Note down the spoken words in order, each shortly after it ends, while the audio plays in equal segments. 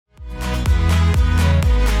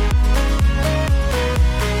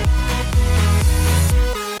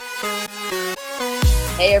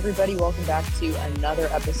Hey everybody, welcome back to another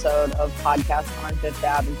episode of Podcast on Fifth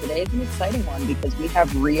Ave. And today is an exciting one because we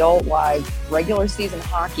have real live regular season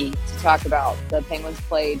hockey to talk about. The Penguins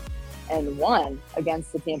played and won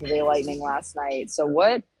against the Tampa Bay Lightning last night. So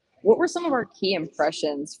what were some of our key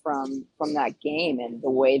impressions from that game and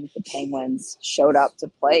the way that the Penguins showed up to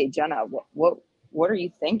play? Jenna, what are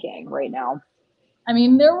you thinking right now? I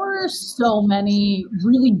mean, there were so many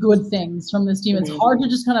really good things from this team. It's hard to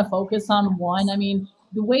just kind of focus on one. I mean,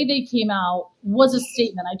 the way they came out was a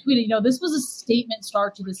statement. I tweeted, this was a statement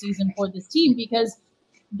start to the season for this team because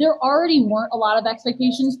there already weren't a lot of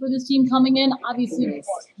expectations for this team coming in. Obviously,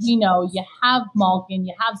 you have Malkin,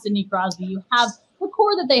 you have Sidney Crosby, you have the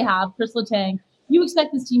core that they have, Chris Letang. You expect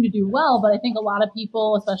this team to do well, but I think a lot of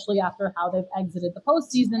people, especially after how they've exited the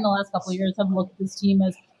postseason the last couple of years, have looked at this team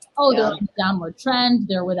as, they're on a downward trend.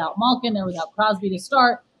 They're without Malkin. They're without Crosby to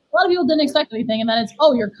start. A lot of people didn't expect anything. And then it's,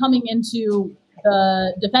 you're coming into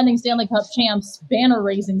the defending Stanley Cup champs banner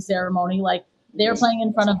raising ceremony. Like, they're playing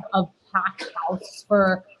in front of a packed house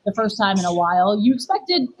for the first time in a while. You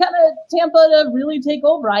expected kind of Tampa to really take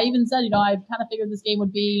over. I even said, I kind of figured this game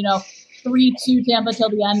would be, 3-2 Tampa till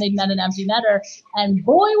the end. They'd net an empty netter. And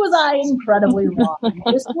boy, was I incredibly wrong.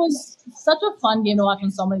 This was such a fun game to watch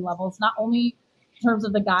on so many levels. Not only in terms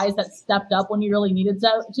of the guys that stepped up when you really needed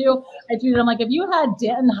to. I tweeted, I'm like, if you had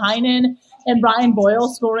Danton Heinen and Brian Boyle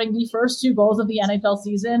scoring the first 2 goals of the NHL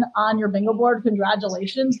season on your bingo board,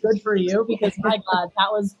 congratulations, good for you, because my God,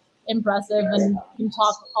 that was impressive. And you can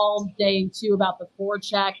talk all day too about the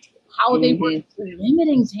forecheck, how they were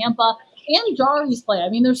limiting Tampa and Jarry's play. I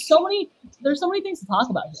mean, there's so many things to talk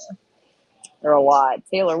about here. There are a lot.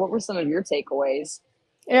 Taylor, what were some of your takeaways?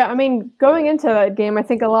 Yeah, I mean, going into that game, I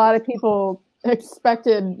think a lot of people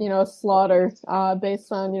expected, a slaughter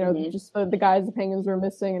based on, just the guys the Penguins were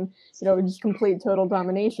missing and, just complete total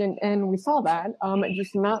domination. And we saw that,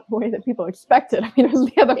 just not the way that people expected. I mean, it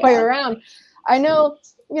was the other way around. I know,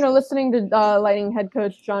 listening to Lightning head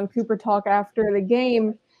coach John Cooper talk after the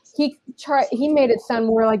game, he made it sound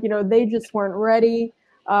more like, they just weren't ready.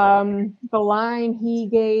 The line he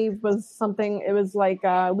gave was something, it was like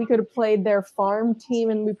we could have played their farm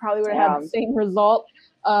team and we probably would have had the same result.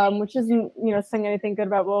 Which isn't, saying anything good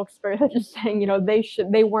about Wilkes-Barre. They're just saying,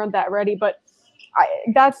 they weren't that ready. But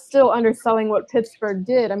that's still underselling what Pittsburgh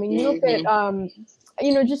did. I mean, you look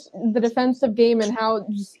at, just the defensive game and how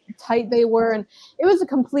just tight they were. And it was a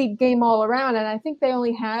complete game all around. And I think they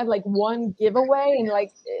only had, one giveaway. And,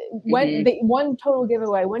 one total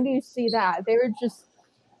giveaway. When do you see that? They were just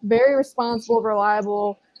very responsible,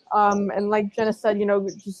 reliable. And like Jenna said,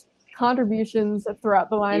 just contributions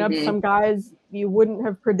throughout the lineup. Some guys you wouldn't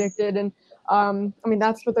have predicted, and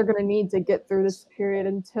that's what they're going to need to get through this period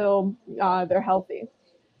until they're healthy.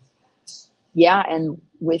 Yeah, and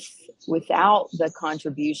without the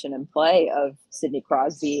contribution and play of Sidney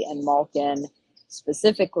Crosby and Malkin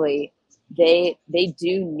specifically, they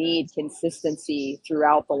do need consistency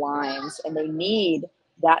throughout the lines, and they need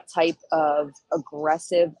that type of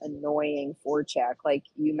aggressive, annoying forecheck, like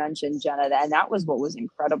you mentioned, Jenna, and that was what was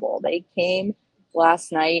incredible. They came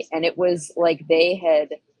last night, and it was like they had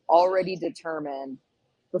already determined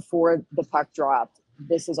before the puck dropped,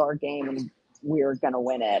 this is our game, and we're going to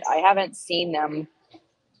win it. I haven't seen them.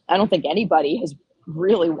 I don't think anybody has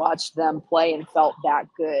really watched them play and felt that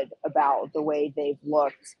good about the way they've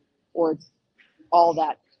looked or all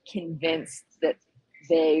that convinced that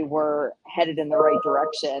they were headed in the right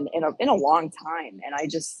direction in a long time. And I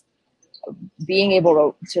just, being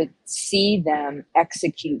able to see them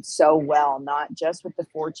execute so well, not just with the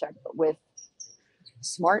forecheck, but with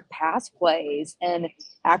smart pass plays and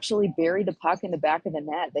actually bury the puck in the back of the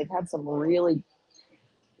net. They've had some really,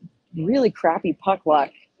 really crappy puck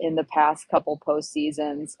luck in the past couple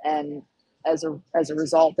postseasons. And as a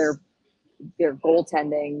result, their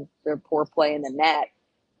goaltending, their poor play in the net,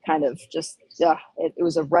 kind of just it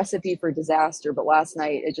was a recipe for disaster. But last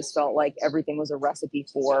night it just felt like everything was a recipe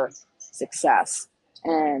for success,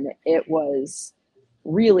 and it was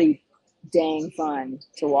really dang fun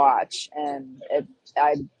to watch. And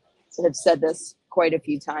I have said this quite a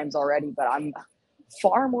few times already, but I'm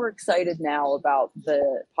far more excited now about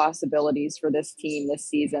the possibilities for this team this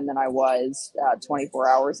season than I was 24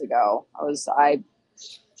 hours ago. I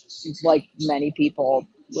like many people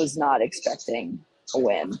was not expecting a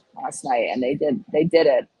win last night, and they did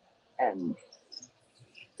it, and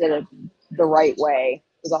did it the right way.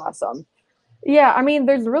 It was awesome. Yeah, I mean,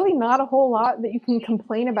 there's really not a whole lot that you can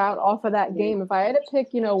complain about off of that game. If I had to pick,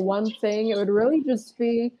 one thing, it would really just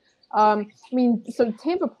be I mean, so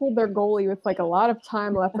Tampa pulled their goalie with like a lot of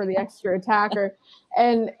time left for the extra attacker,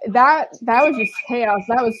 and that was just chaos.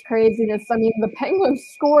 That was craziness. I mean, the Penguins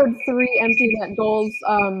scored 3 empty net goals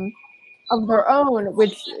of their own,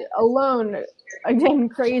 which alone, again,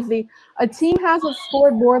 crazy. A team hasn't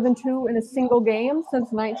scored more than 2 in a single game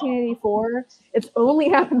since 1984. It's only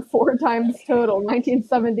happened 4 times total: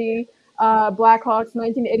 1970 Blackhawks,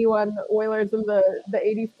 1981 Oilers, and the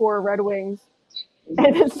 84 Red Wings.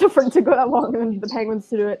 And it's different to go that long and the Penguins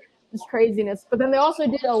to do it. It's craziness. But then they also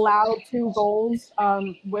did allow 2 goals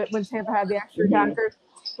when Tampa had the extra attacker,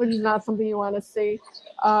 which is not something you want to see.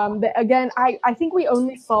 Again, I think we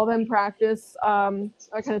only saw them practice a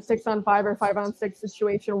kind of 6-on-5 or 5-on-6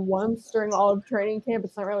 situation once during all of training camp.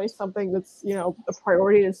 It's not really something that's, a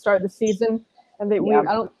priority to start the season. And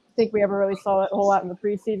I don't think we ever really saw it a whole lot in the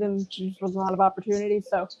preseason. There just was a lot of opportunity.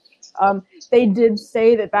 So they did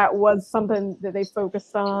say that was something that they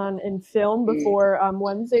focused on in film before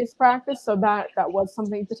Wednesday's practice. So that was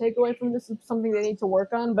something to take away from this. It's something they need to work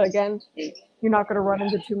on. But again, you're not going to run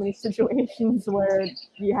into too many situations where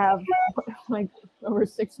you have like over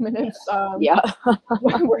 6 minutes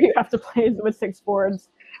where you have to play with 6 forwards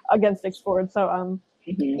against 6 forwards. So,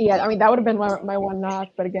 yeah, I mean, that would have been my one knock.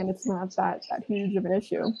 But again, it's not that huge of an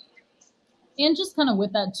issue. And just kind of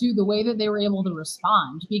with that, too, the way that they were able to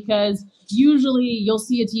respond, because usually you'll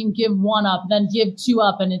see a team give 1 up, then give 2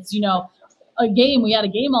 up, and it's, a game. We had a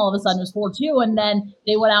game all of a sudden, it was 4-2, and then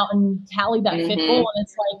they went out and tallied that 5th goal, and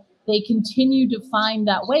it's like they continue to find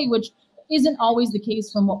that way, which isn't always the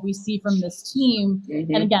case from what we see from this team.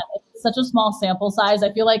 And again, it's such a small sample size.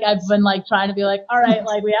 I feel like I've been like trying to be like, all right,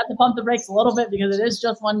 like we have to pump the brakes a little bit because it is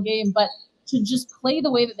just 1 game, but to just play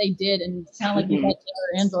the way that they did and kind of like you said,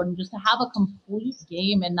 Taylor and Jordan, just to have a complete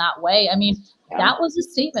game in that way. I mean, that was a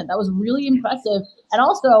statement. That was really impressive. And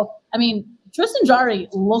also, I mean, Tristan Jarry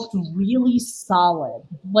looked really solid,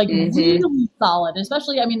 like really solid,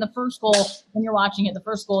 especially, I mean, the first goal, when you're watching it, the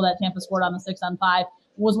first goal that Tampa scored on the 6-on-5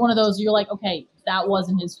 was one of those you're like, okay, that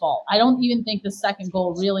wasn't his fault. I don't even think the second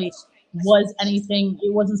goal really was anything.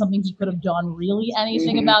 It wasn't something he could have done really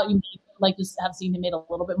anything about. You like to have seen him made a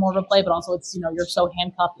little bit more of a play, but also it's, you're so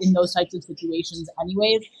handcuffed in those types of situations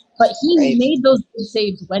anyways. But he made those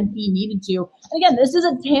saves when he needed to. And again, this is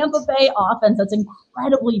a Tampa Bay offense that's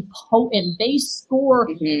incredibly potent. They score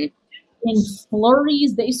in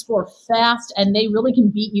flurries, they score fast, and they really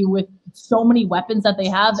can beat you with so many weapons that they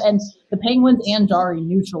have. And the Penguins and Jarry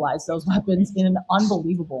neutralize those weapons in an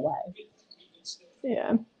unbelievable way.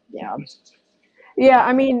 Yeah,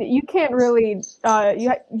 I mean, you can't really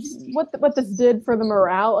what this did for the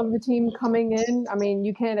morale of the team coming in. I mean,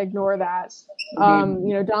 you can't ignore that.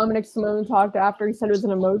 Dominic Simone talked after. He said it was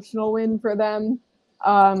an emotional win for them.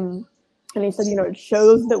 And he said, it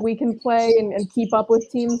shows that we can play and keep up with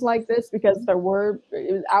teams like this, because it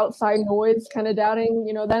was outside noise kind of doubting,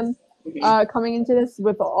 them coming into this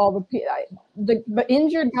with all the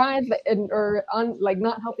injured guys or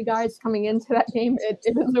not healthy guys coming into that game.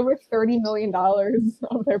 It was over $30 million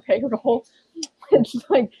of their payroll, which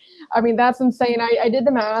that's insane. I did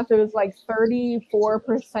the math. It was like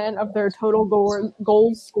 34% of their total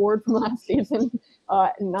goals scored from last season,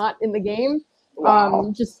 not in the game.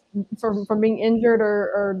 Wow. Just from being injured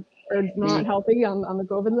or not healthy on the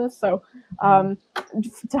COVID list. So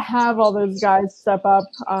to have all those guys step up,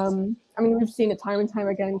 we've seen it time and time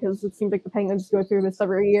again, because it seems like the Penguins go through this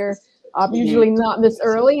every year. Usually not this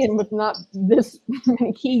early and with not this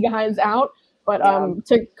many key guys out, but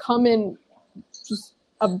to come in, just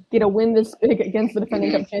get a win this big against the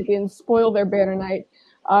defending cup champions, spoil their banner night,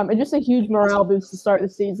 and just a huge morale boost to start the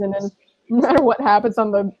season. And no matter what happens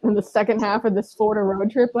in the second half of this Florida road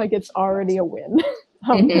trip, it's already a win.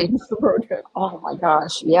 The road trip. Oh my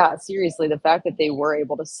gosh. Yeah, seriously, the fact that they were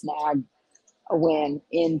able to snag a win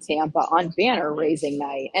in Tampa on banner raising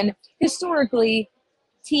night. And historically,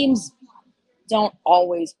 teams don't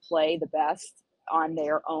always play the best on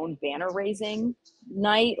their own banner raising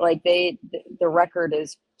night. Like the record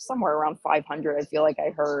is somewhere around 500. I feel like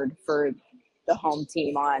I heard for the home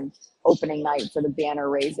team on opening night for the banner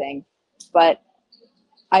raising. But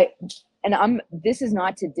this is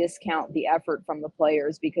not to discount the effort from the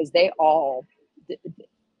players, because they all,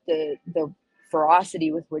 the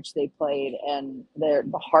ferocity with which they played and the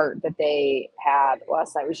heart that they had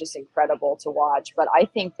last night was just incredible to watch. But I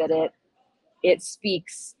think that it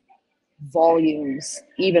speaks volumes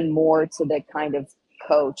even more to the kind of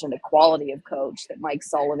coach and the quality of coach that Mike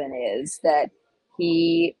Sullivan is, that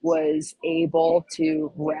he was able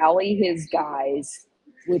to rally his guys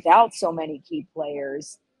without so many key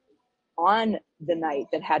players on the night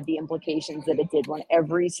that had the implications that it did, when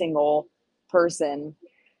every single person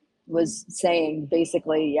was saying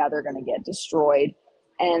basically, yeah, they're going to get destroyed.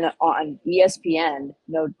 And on ESPN,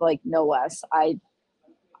 no less,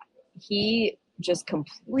 he just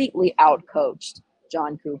completely outcoached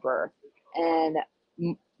John Cooper. And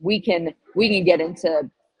we can get into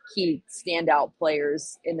key standout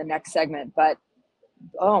players in the next segment, but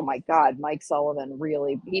oh my God, Mike Sullivan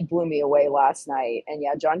he blew me away last night. And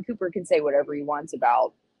yeah, John Cooper can say whatever he wants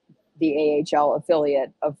about the AHL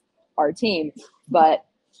affiliate of our team, but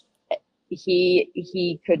he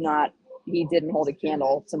didn't hold a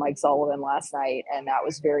candle to Mike Sullivan last night, and that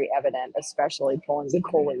was very evident, especially pulling the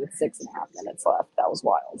goalie with 6.5 minutes left. That was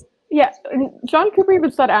wild. Yeah, John Cooper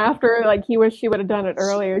even said after, like, he wished he would have done it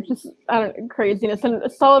earlier. Just, I don't know, craziness. And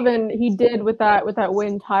Sullivan, he did with that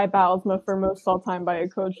win Ty Baalsma for most all-time by a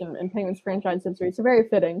coach in Penguins franchise history. So very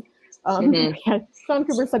fitting. Yeah, John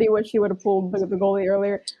Cooper said he wished he would have pulled the goalie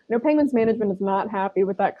earlier. Penguins management is not happy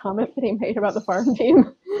with that comment that he made about the farm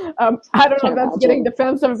team. I don't know if that's getting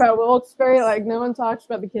defensive about Wilkes-Barre. Like, no one talks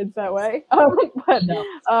about the kids that way. But No.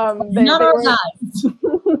 they our were, guys.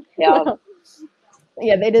 Yeah.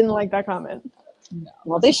 Yeah, they didn't like that comment. No.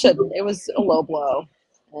 Well, they shouldn't. It was a low blow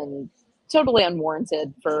and totally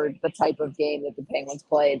unwarranted for the type of game that the Penguins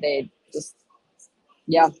played. They just,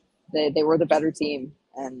 they were the better team.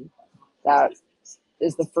 And that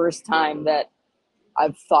is the first time that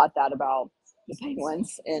I've thought that about the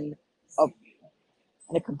Penguins in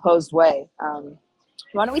a composed way.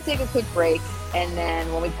 Why don't we take a quick break, and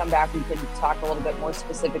then when we come back, we can talk a little bit more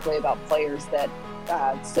specifically about players that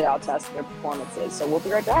stood out to us in their performances. So we'll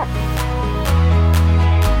be right back.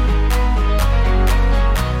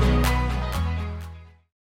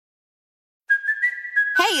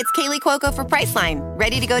 Hey, it's Kaylee Cuoco for Priceline.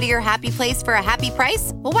 Ready to go to your happy place for a happy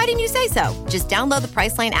price? Well, why didn't you say so? Just download the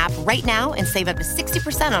Priceline app right now and save up to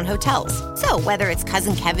 60% on hotels. So whether it's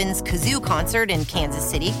Cousin Kevin's Kazoo Concert in Kansas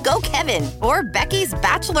City, go Kevin, or Becky's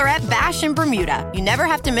Bachelorette Bash in Bermuda, you never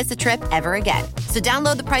have to miss a trip ever again. So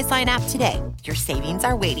download the Priceline app today. Your savings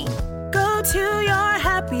are waiting. Go to your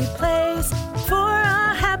happy place for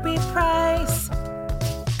a happy price.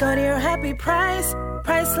 Go to your happy price,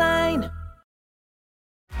 Priceline.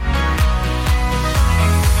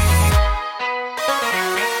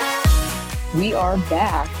 We are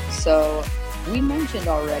back. So we mentioned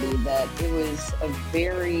already that it was a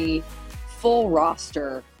very full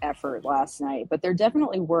roster effort last night, but there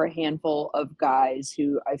definitely were a handful of guys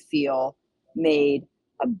who I feel made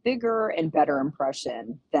a bigger and better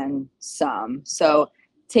impression than some. So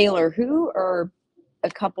Taylor, who are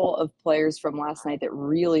a couple of players from last night that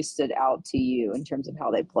really stood out to you in terms of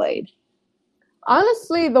how they played?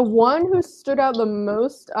 Honestly, the one who stood out the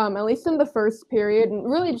most, at least in the first period, and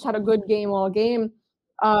really just had a good game all game,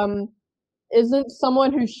 isn't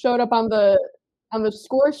someone who showed up on the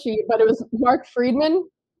score sheet, but it was Mark Friedman.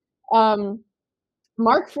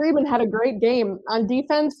 Mark Friedman had a great game. On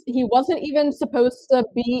defense, he wasn't even supposed to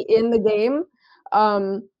be in the game.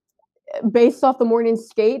 Based off the morning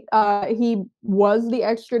skate, he was the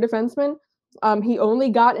extra defenseman. He only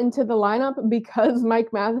got into the lineup because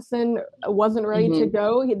Mike Matheson wasn't ready to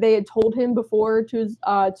go. They had told him before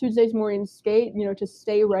Tuesday's morning skate, to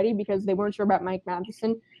stay ready because they weren't sure about Mike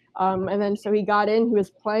Matheson. And then so he got in. He was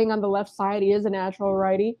playing on the left side. He is a natural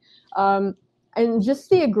righty. And just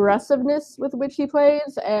the aggressiveness with which he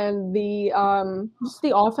plays and the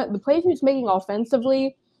offense, the plays he's making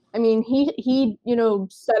offensively. I mean, he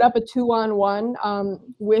set up a 2-on-1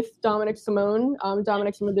 with Dominic Simone.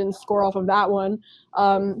 Dominic Simone didn't score off of that one,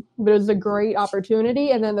 but it was a great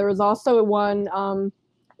opportunity. And then there was also one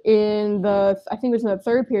in I think it was in the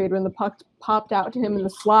third period when the puck popped out to him in the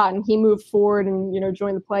slot, and he moved forward and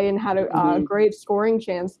joined the play and had a great scoring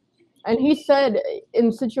chance. And he said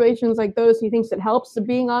in situations like those, he thinks it helps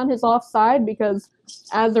being on his offside because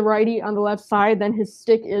as a righty on the left side, then his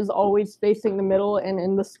stick is always facing the middle and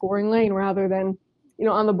in the scoring lane rather than,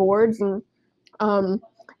 on the boards. And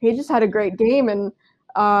he just had a great game. And,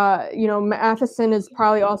 Matheson is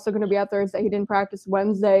probably also going to be out Thursday. He didn't practice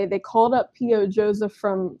Wednesday. They called up P.O. Joseph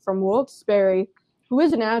from Wilkes-Barre, who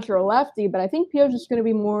is a natural lefty, but I think P.O. is just going to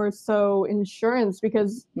be more so insurance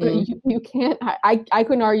because you can't – I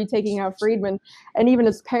couldn't argue taking out Friedman. And even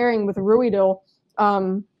his pairing with Ruhwedel,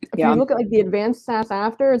 if you look at, the advanced stats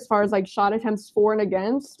after, as far as, shot attempts for and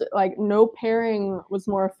against, no pairing was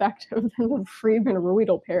more effective than the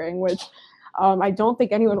Friedman-Ruhwedel pairing, which I don't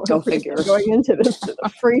think anyone would have predicted going into this. A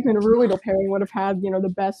Friedman-Ruhwedel pairing would have had,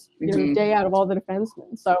 the best day out of all the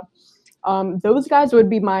defensemen. So – those guys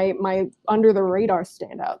would be my under the radar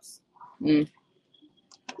standouts.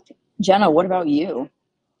 Jenna, what about you?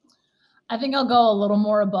 I think I'll go a little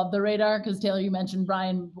more above the radar because Taylor, you mentioned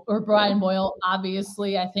Brian Boyle.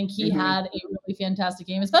 Obviously, I think he had a really fantastic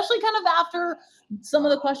game, especially kind of after some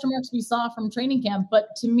of the question marks we saw from training camp.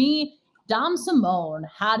 But to me, Dom Simone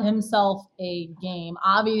had himself a game,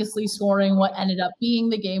 obviously scoring what ended up being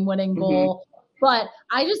the game-winning goal. But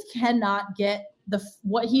I just cannot get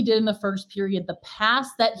what he did in the first period, the pass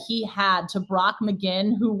that he had to Brock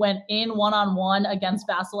McGinn, who went in one-on-one against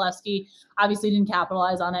Vasilevsky, obviously didn't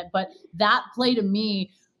capitalize on it, but that play to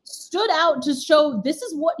me stood out to show this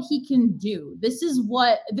is what he can do. This is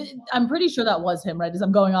what I'm pretty sure that was him, right? As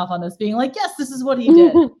I'm going off on this, being like, yes, this is what he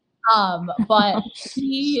did. But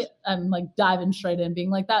I'm like diving straight in, being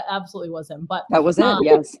like, that absolutely was him. But that was it,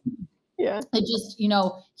 yes. Yeah. It just,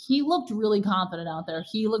 he looked really confident out there.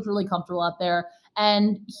 He looked really comfortable out there.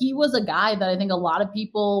 And he was a guy that I think a lot of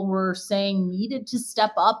people were saying needed to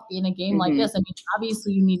step up in a game like this. I mean,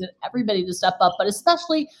 obviously you needed everybody to step up, but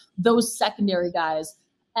especially those secondary guys.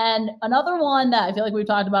 And another one that I feel like we've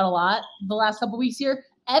talked about a lot the last couple of weeks here,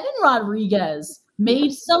 Evan Rodriguez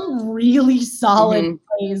made some really solid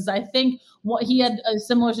plays. I think he had a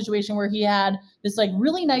similar situation where he had this like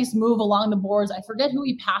really nice move along the boards. I forget who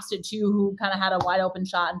he passed it to, who kind of had a wide open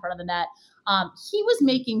shot in front of the net. He was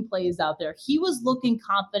making plays out there. He was looking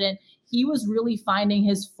confident. He was really finding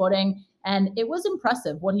his footing, and it was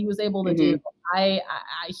impressive what he was able to do.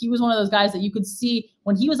 He was one of those guys that you could see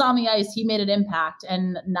when he was on the ice, he made an impact,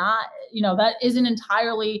 and not, that isn't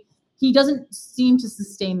entirely, he doesn't seem to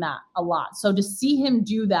sustain that a lot. So to see him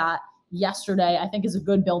do that yesterday, I think is a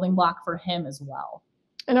good building block for him as well.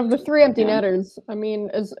 And of the three empty netters, I mean,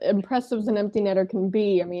 as impressive as an empty netter can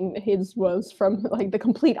be, I mean, his was from like the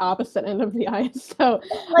complete opposite end of the ice. So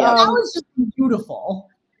that was just beautiful.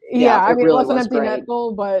 Yeah, I mean, really it was an empty net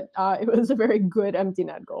goal, but it was a very good empty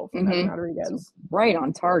net goal from Evan Rodriguez. Right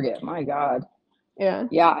on target. My God. Yeah.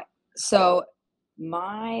 Yeah. So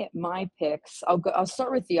my picks, I'll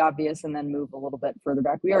start with the obvious and then move a little bit further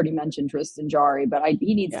back. We already mentioned Tristan Jarry, but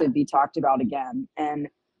he needs to be talked about again. And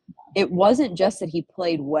it wasn't just that he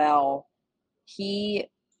played well. He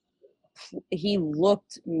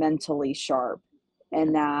looked mentally sharp,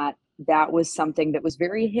 and that was something that was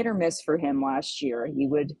very hit or miss for him last year. He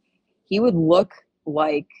would look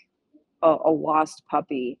like a lost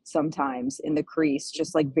puppy sometimes in the crease,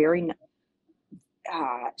 just like very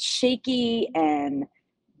shaky and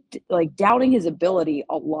like doubting his ability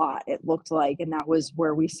a lot, it looked like. And that was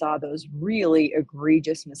where we saw those really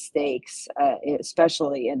egregious mistakes,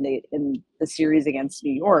 especially in the series against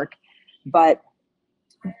New York. But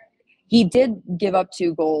he did give up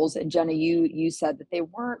 2 goals. And Jenna, you said that they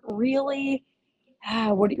weren't really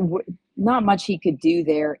not much he could do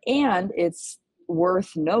there. And it's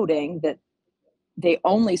worth noting that they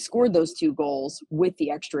only scored those 2 goals with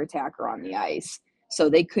the extra attacker on the ice. So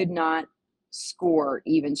they could not score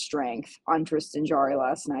even strength on Tristan Jarry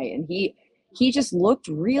last night. And he just looked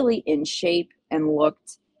really in shape and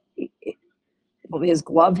his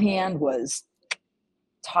glove hand was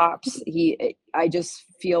tops. I just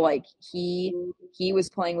feel like he was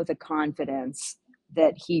playing with a confidence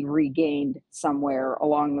that he regained somewhere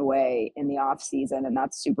along the way in the off season. And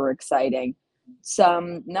that's super exciting.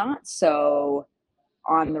 Some not so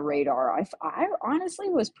on the radar. I honestly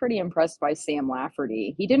was pretty impressed by Sam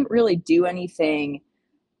Lafferty. He didn't really do anything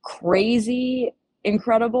crazy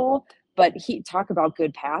incredible, but he talk about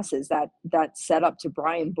good passes. That set up to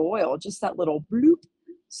Brian Boyle, just that little bloop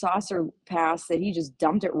saucer pass that he just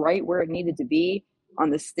dumped it right where it needed to be on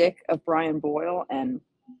the stick of Brian Boyle, and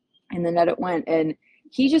in the net it went. And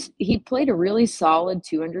he played a really solid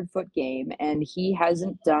 200-foot game, and he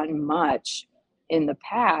hasn't done much in the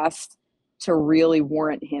past to really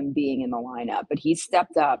warrant him being in the lineup, but he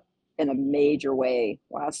stepped up in a major way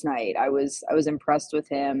last night. I was impressed with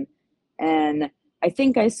him, and I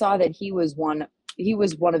think I saw that he was one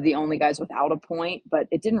of the only guys without a point, but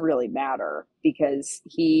it didn't really matter because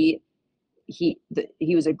he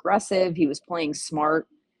was aggressive, he was playing smart,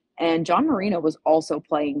 and John Marino was also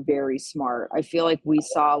playing very smart. I feel like we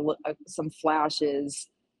saw some flashes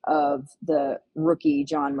of the rookie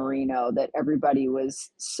John Marino that everybody was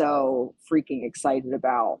so freaking excited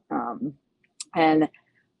about. And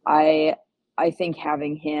I think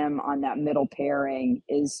having him on that middle pairing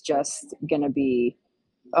is just going to be,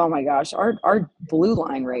 oh my gosh, our blue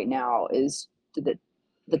line right now is the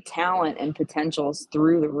talent and potential is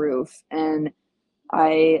through the roof. And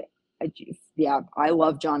I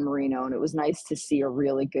love John Marino, and it was nice to see a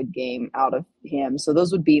really good game out of him. So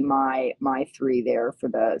those would be my 3 there for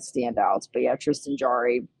the standouts. But yeah, Tristan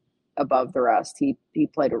Jarry above the rest. He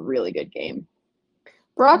played a really good game.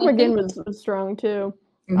 Brock McGinn was strong too.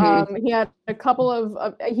 He had a couple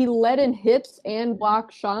of he led in hits and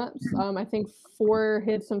block shots. I think 4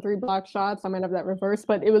 hits and 3 block shots. I might have that reversed,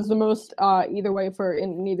 but it was the most either way for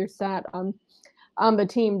in either stat on the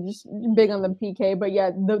team. Just big on the PK, but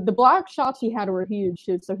yeah, the block shots he had were huge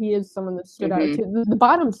too. So he is someone that stood out too. The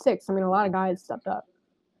bottom 6. I mean, a lot of guys stepped up.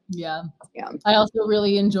 Yeah. I also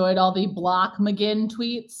really enjoyed all the block McGinn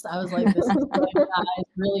tweets. I was like, this is really nice.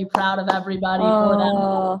 Really proud of everybody for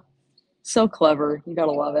them. So clever. You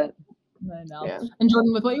gotta love it. I know. Yeah. And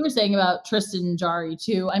Jordan, with what you were saying about Tristan Jarry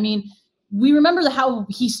too, I mean, we remember how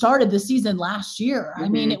he started the season last year. I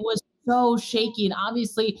mean, it was so shaky, and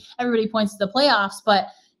obviously everybody points to the playoffs, but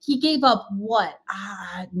he gave up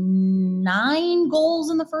 9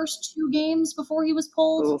 goals in the first 2 games before he was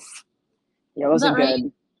pulled. Oof. Yeah, it wasn't good. Right?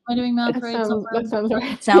 Am I doing math right? That sounds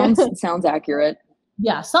right. Sounds accurate.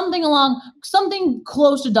 Yeah, something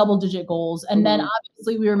close to double-digit goals. And then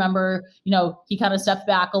obviously we remember, he kind of stepped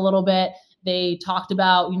back a little bit. They talked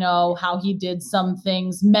about, how he did some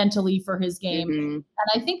things mentally for his game. And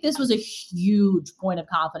I think this was a huge point of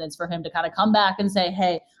confidence for him to kind of come back and say,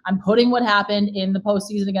 hey, I'm putting what happened in the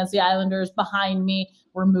postseason against the Islanders behind me.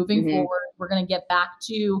 We're moving forward. We're going to get back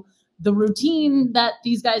to the routine that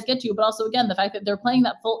these guys get to. But also, again, the fact that they're playing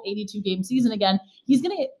that full 82-game season again, he's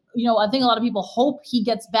going to – I think a lot of people hope he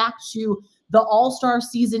gets back to the all-star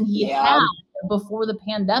season he had before the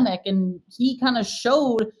pandemic. And he kind of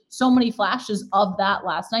showed so many flashes of that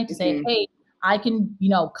last night to say, hey, I can,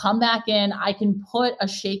 come back in. I can put a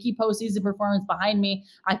shaky postseason performance behind me.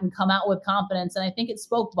 I can come out with confidence. And I think it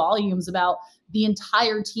spoke volumes about the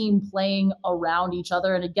entire team playing around each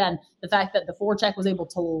other. And again, the fact that the forecheck was able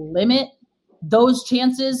to limit those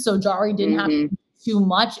chances so Jarry didn't have to do too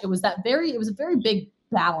much. It was a very big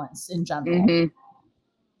balance in general. It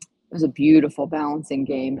was a beautiful balancing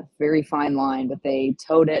game, very fine line, but they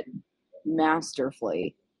towed it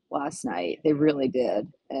masterfully last night. They really did.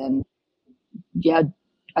 And yeah,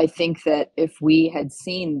 I think that if we had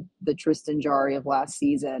seen the Tristan Jarry of last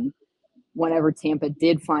season, whenever Tampa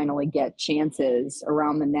did finally get chances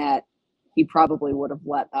around the net, he probably would have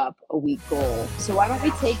let up a weak goal. So why don't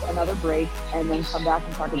we take another break and then come back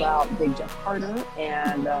and talk about Big Jeff Carter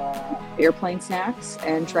and airplane snacks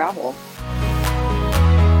and travel.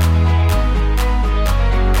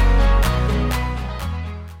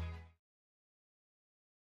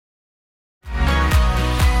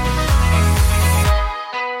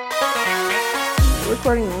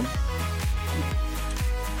 Recording now.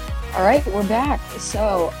 All right, we're back.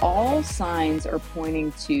 So all signs are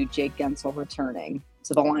pointing to Jake Guentzel returning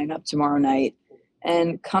to the lineup tomorrow night.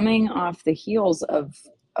 And coming off the heels of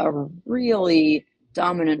a really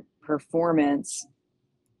dominant performance,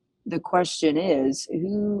 the question is,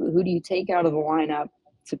 who do you take out of the lineup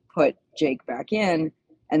to put Jake back in?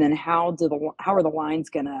 And then how are the lines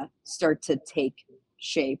going to start to take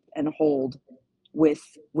shape and hold with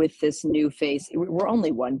this new face? We're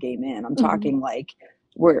only 1 game in. I'm talking like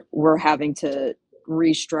we're having to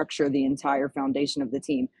restructure the entire foundation of the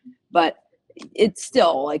team. But it's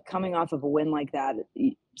still like coming off of a win like that.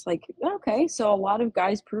 It's like, okay, so a lot of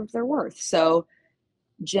guys proved their worth. So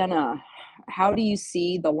Jenna, how do you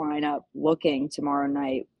see the lineup looking tomorrow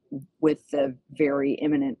night with the very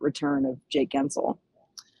imminent return of Jake Guentzel?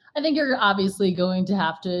 I think you're obviously going to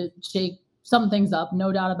have to shake some things up,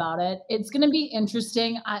 no doubt about it. It's going to be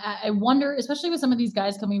interesting. I wonder, especially with some of these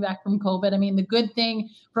guys coming back from COVID. I mean, the good thing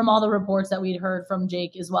from all the reports that we'd heard from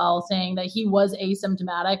Jake as well, saying that he was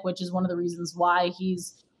asymptomatic, which is one of the reasons why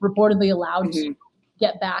he's reportedly allowed to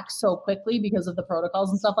get back so quickly because of the protocols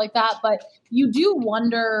and stuff like that. But you do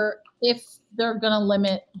wonder if they're going to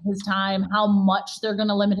limit his time, how much they're going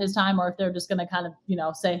to limit his time, or if they're just going to kind of,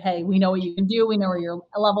 say, hey, we know what you can do. We know where your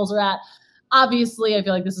levels are at. Obviously, I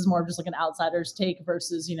feel like this is more of just like an outsider's take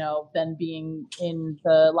versus, them being in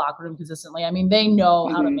the locker room consistently. I mean, they know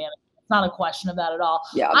how to manage. It's not a question of that at all.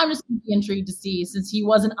 Yeah. I'm just intrigued to see, since he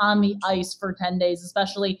wasn't on the ice for 10 days,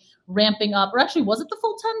 especially ramping up. Or actually, was it the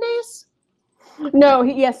full 10 days?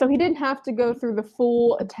 No, so he didn't have to go through the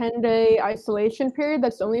full 10-day isolation period.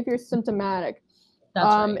 That's only if you're symptomatic. That's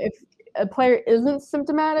right. If a player isn't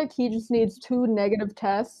symptomatic, he just needs 2 negative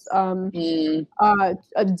tests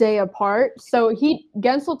a day apart. So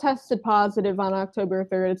Guentzel tested positive on October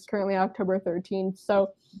 3rd. It's currently October 13th. So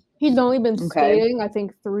he's only been skating, I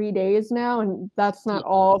think, 3 days now, and that's not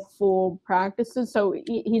all full practices. So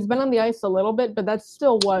he's been on the ice a little bit, but that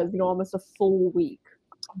still was, almost a full week.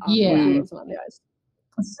 Yeah. He wasn't on the ice.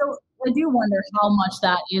 So I do wonder how much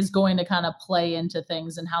that is going to kind of play into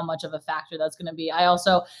things and how much of a factor that's going to be. I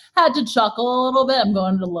also had to chuckle a little bit. I'm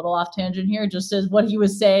going a little off tangent here, just as what he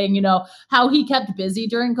was saying, how he kept busy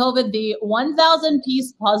during COVID, the 1,000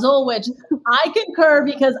 piece puzzle, which I concur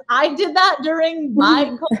because I did that during my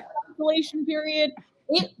COVID isolation period.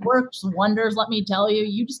 It works wonders, let me tell you.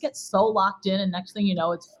 You just get so locked in, and next thing you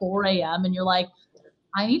know, it's 4 a.m. and you're like,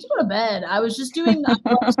 I need to go to bed. I was just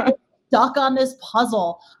stuck on this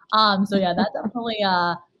puzzle. So yeah, that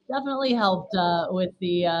definitely helped with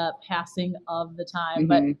the passing of the time.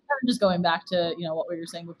 But just going back to what we were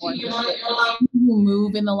saying before, just how you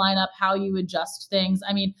move in the lineup, how you adjust things.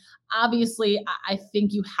 I mean, obviously, I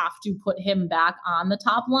think you have to put him back on the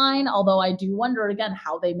top line. Although I do wonder again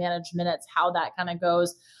how they manage minutes, how that kind of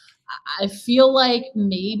goes. I feel like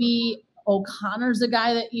maybe O'Connor's a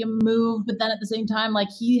guy that you move, but then at the same time, like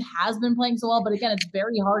he has been playing so well. But again, it's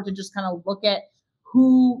very hard to just kind of look at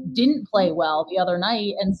who didn't play well the other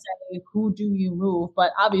night and say, who do you move?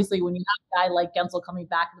 But obviously, when you have a guy like Guentzel coming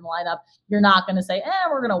back in the lineup, you're not going to say,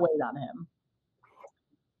 we're going to wait on him.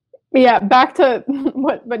 Yeah, back to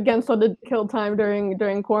what Guentzel did to kill time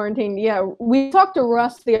during quarantine. Yeah, we talked to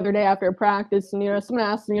Russ the other day after practice, and someone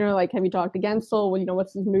asked him, like, have you talked to Guentzel? Well,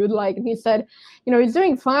 what's his mood like? And he said, he's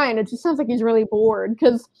doing fine. It just sounds like he's really bored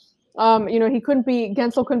because,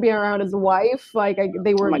 Guentzel couldn't be around his wife. Like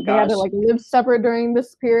they had to like live separate during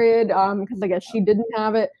this period because I guess she didn't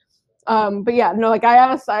have it. But yeah, no, like I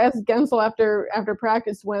asked Guentzel after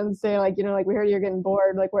practice Wednesday, like, we heard you're getting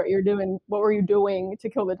bored, like what were you doing to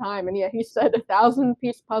kill the time? And yeah, he said 1,000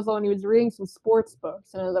 piece puzzle, and he was reading some sports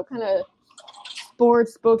books. And I was like, what kind of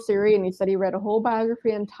sports books are you reading? He said he read a whole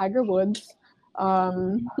biography on Tiger Woods,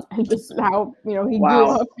 and just how, he grew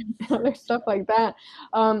up and other stuff like that.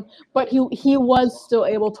 But he was still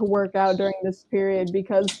able to work out during this period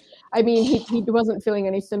because, I mean, he wasn't feeling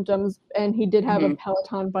any symptoms, and he did have a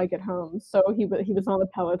Peloton bike at home. So he was on the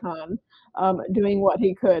Peloton, doing what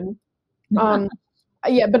he could.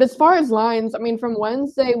 Yeah, but as far as lines, I mean, from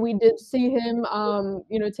Wednesday, we did see him,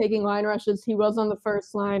 taking line rushes. He was on the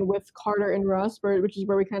first line with Carter and Russ, which is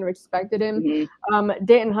where we kind of expected him.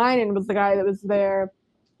 Danton Heinen was the guy that was there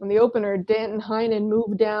in the opener. Danton Heinen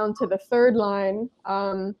moved down to the third line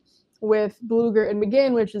with Blueger and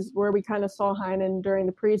McGinn, which is where we kind of saw Heinen during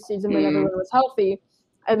the preseason when everyone was healthy.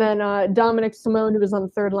 And then Dominic Simone, who was on the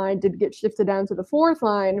third line, did get shifted down to the fourth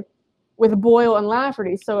line with Boyle and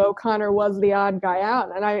Lafferty. So O'Connor was the odd guy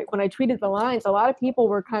out. And when I tweeted the lines, a lot of people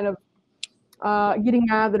were kind of getting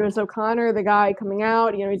mad that it was O'Connor, the guy coming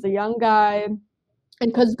out. He's a young guy.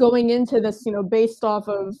 And because going into this, based off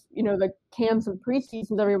of, the camps and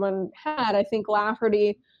preseasons everyone had, I think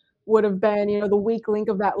Lafferty would have been, the weak link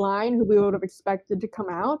of that line who we would have expected to come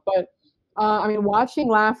out. But, I mean, watching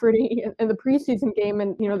Lafferty in the preseason game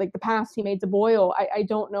and, like the pass he made to Boyle, I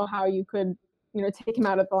don't know how you could, take him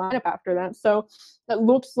out of the lineup after that. So it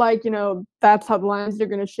looks like, that's how the lines are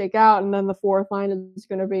going to shake out. And then the fourth line is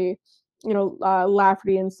going to be,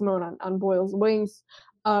 Lafferty and Simone on Boyle's wings.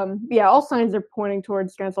 Yeah, all signs are pointing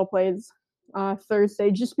towards Guentzel plays Thursday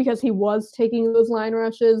just because he was taking those line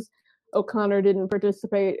rushes. O'Connor didn't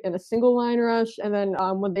participate in a single line rush. And then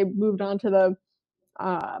when they moved on to the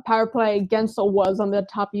power play, Guentzel was on the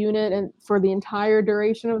top unit and for the entire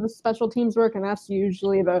duration of the special teams work. And that's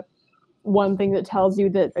usually the one thing that tells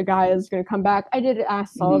you that a guy is going to come back. I did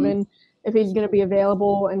ask Sullivan if he's going to be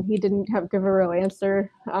available, and he didn't give a real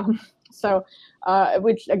answer.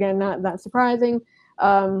 Which again, not that surprising.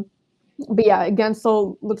 But yeah,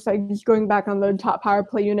 Guentzel looks like he's going back on the top power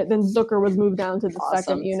play unit. Then Zucker was moved down to the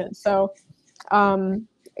second unit. So,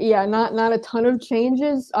 yeah, not a ton of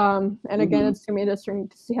changes. And again, it's going to be interesting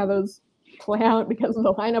to see how those play out because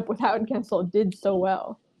the lineup without Guentzel did so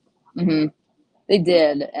well. They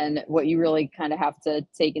did, and what you really kind of have to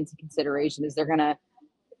take into consideration is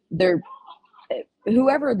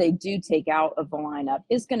whoever they do take out of the lineup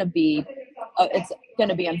is going to be it's going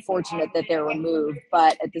to be unfortunate that they're removed,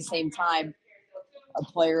 but at the same time, a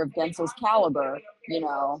player of Guentzel's caliber,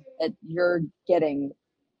 you're getting,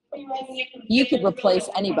 you could replace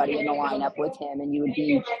anybody in the lineup with him and you would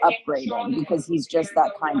be upgrading because he's just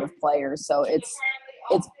that kind of player. So it's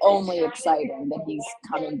only exciting that he's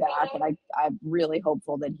coming back, and I'm really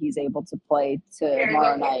hopeful that he's able to play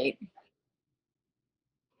tomorrow night.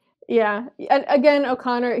 Yeah, and again,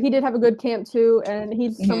 O'Connor, he did have a good camp too, and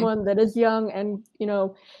he's someone that is young, and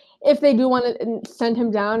if they do want to send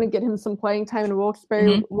him down and get him some playing time in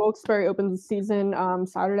Wilkes-Barre, Wilkes-Barre opens the season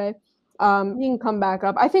Saturday. He can come back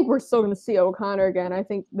up. I think we're still going to see O'Connor again. I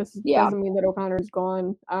think this doesn't mean that O'Connor is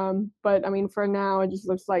gone. But I mean, for now, it just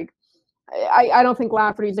looks like I don't think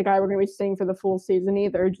Lafferty's a guy we're going to be seeing for the full season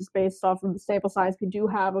either, just based off of the sample size we do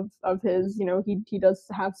have of his. He does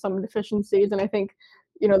have some deficiencies, and I think,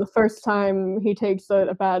 the first time he takes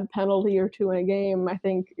a bad penalty or two in a game, I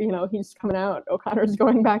think, he's coming out. O'Connor's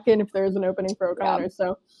going back in if there's an opening for O'Connor. Yeah.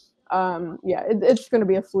 So, it's going to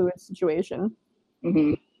be a fluid situation.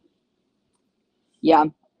 Mm-hmm. Yeah,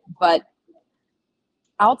 but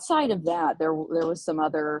outside of that, there was some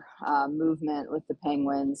other movement with the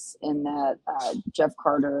Penguins in that Jeff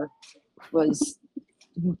Carter was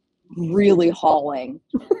really hauling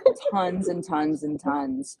tons and tons and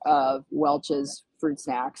tons of Welch's fruit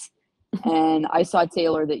snacks. And I saw,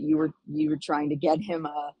 Taylor, that you were trying to get him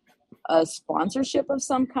a sponsorship of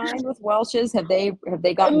some kind with Welch's. Have they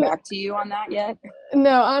gotten back to you on that yet?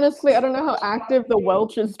 No, honestly, I don't know how active the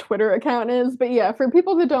Welch's Twitter account is, but yeah, for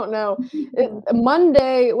people that don't know,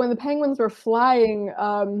 Monday when the Penguins were flying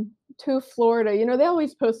to Florida, they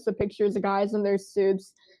always post the pictures of guys in their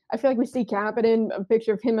suits. I feel like we see Kapanen, a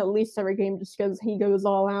picture of him at least every game just because he goes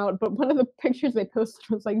all out. But one of the pictures they posted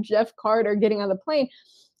was like Jeff Carter getting on the plane,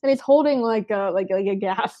 and he's holding like a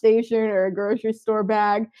gas station or a grocery store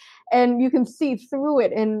bag, and you can see through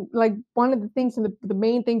it. And like one of the things in the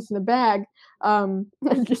main things in the bag,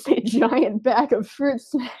 is just a giant bag of fruit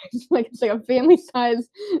snacks. Like it's like a family size,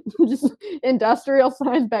 just industrial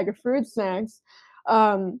size bag of fruit snacks.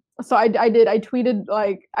 So I tweeted,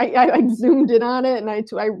 like I zoomed in on it, and I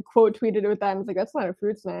quote tweeted it with that, and I was like, that's not a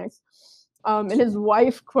fruit snacks. And his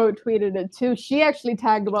wife quote tweeted it too. She actually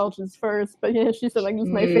tagged Welch's first, but she said like, this is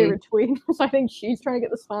my favorite tweet. So I think she's trying to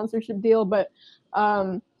get the sponsorship deal, but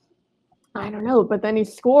I don't know. But then he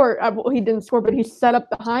scored. He didn't score, but he set up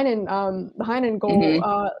the Heinen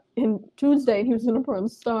goal in Tuesday, and he was the number one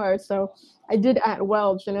star. So I did at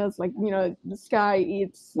Welch, and I was like, this guy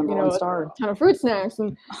eats a ton of fruit snacks,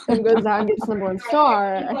 and then goes out and gets number one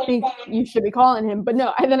star. I think you should be calling him. But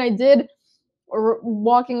no, then I did.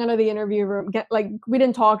 Walking out of the interview room, we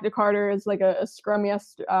didn't talk to Carter as like a scrum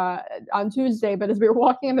on Tuesday, but as we were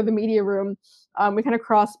walking into the media room, we kind of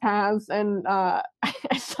crossed paths, and I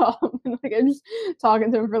saw him, and like I was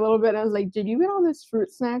talking to him for a little bit, and I was like, did you get all those fruit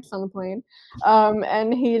snacks on the plane?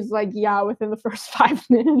 And he's like, yeah, within the first 5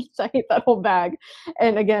 minutes, I ate that whole bag.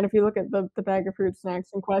 And again, if you look at the bag of fruit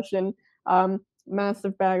snacks in question,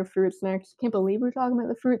 massive bag of fruit snacks. Can't believe we're talking about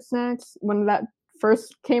the fruit snacks. When that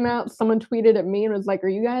first came out, someone tweeted at me and was like, are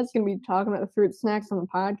you guys going to be talking about the fruit snacks on the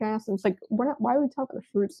podcast? And it's like, why are we talking about the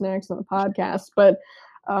fruit snacks on the podcast? But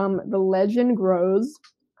the legend grows.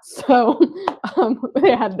 So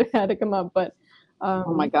they had to come up. But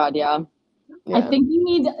oh my God, yeah. I think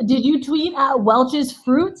did you tweet at Welch's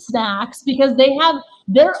Fruit Snacks? Because they have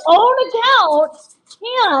their own account,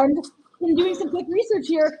 and in doing some quick research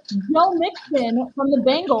here, Joe Mixon from the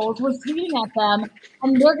Bengals was tweeting at them,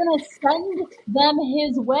 and they're going to send them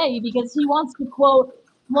his way because he wants to, quote,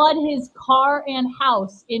 flood his car and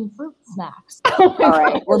house in fruit snacks. All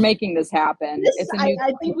right, we're making this happen. It's a new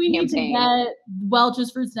I think we campaign. need to get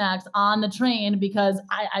Welch's Fruit Snacks on the train because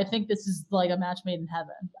I think this is like a match made in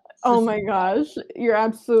heaven. Oh my gosh, you're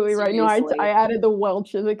absolutely right. No, Seriously. I added the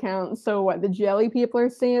Welch's account. So what, the jelly people are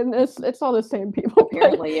seeing this? It's all the same people.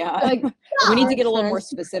 Apparently, yeah. Like, we need to get a little more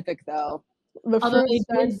specific, though. The Although fruit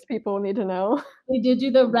snacks people need to know. They did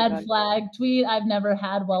do the red God. flag tweet. I've never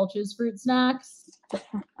had Welch's Fruit Snacks.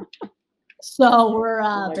 So we're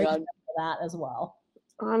breaking God. into that as well.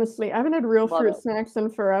 Honestly, I haven't had real Love fruit it. snacks in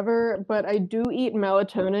forever, but I do eat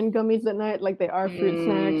melatonin gummies at night. Like they are fruit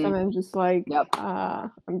snacks, and I'm just like, Yep.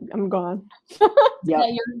 I'm gone. Yep. Get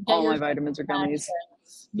All your my vitamins are gummies.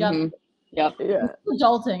 Yep. Mhm. Yep. Yeah. It's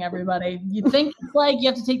adulting, everybody. You think it's like you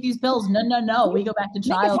have to take these pills. No. We go back to Make it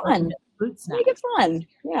childhood. fun. and get fruit snacks. Make it fun.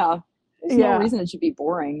 Yeah. There's Yeah. no reason it should be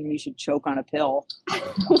boring and you should choke on a pill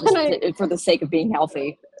When I- for the sake of being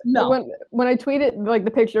healthy. No. When I tweeted like the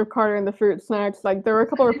picture of Carter and the fruit snacks, like there were a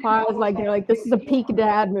couple of replies like they're like, this is a peak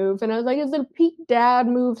dad move, and I was like, is it a peak dad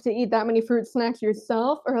move to eat that many fruit snacks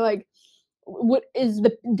yourself, or like what is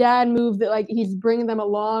the dad move that like he's bringing them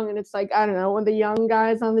along, and it's like, I don't know, when the young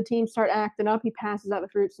guys on the team start acting up, he passes out the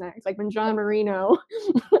fruit snacks, like when John Marino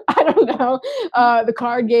I don't know, the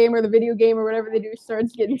card game or the video game or whatever they do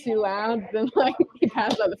starts getting too loud, then like he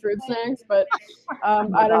passes out the fruit snacks. But I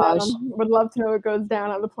don't gosh. know, would love to know what goes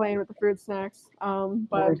down on the plane with the fruit snacks. But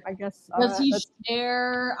Word. I guess Does he that's-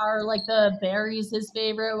 share, are like the berries his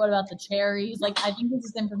favorite? What about the cherries? Like, I think this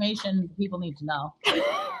is information people need to know.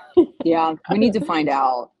 Yeah. We need to find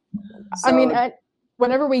out. I mean, So,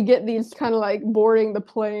 whenever we get these kind of like boarding the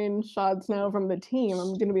plane shots now from the team,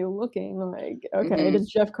 I'm going to be looking like, okay, Mhm. does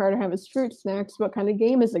Jeff Carter have his fruit snacks? What kind of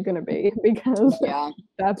game is it going to be? Because yeah.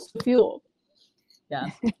 that's the fuel. Yeah.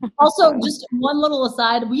 Also, just one little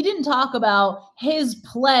aside, we didn't talk about his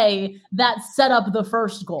play that set up the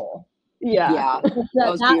first goal. Yeah. That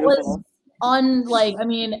was I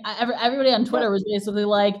mean, everybody on Twitter was basically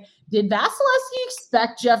like, did Vasilevsky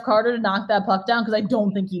expect Jeff Carter to knock that puck down? Because I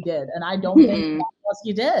don't think he did. And I don't think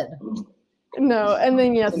Vasilevsky did. No, and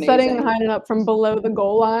then setting Heinen up from below the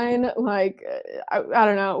goal line, like I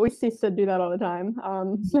don't know, we see Sid do that all the time.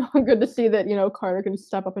 So good to see that Carter can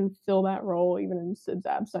step up and fill that role even in Sid's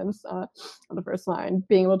absence on the first line,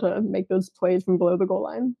 being able to make those plays from below the goal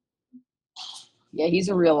line. Yeah, he's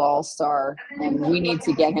a real all-star, and we need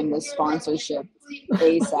to get him this sponsorship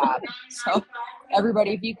ASAP. So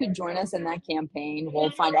everybody, if you could join us in that campaign,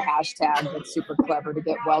 we'll find a hashtag that's super clever to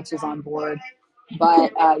get Welch's on board.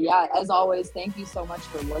 But yeah, as always, thank you so much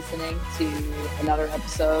for listening to another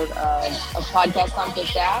episode of Podcast on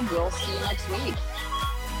Fifth Ave. We'll see you next week.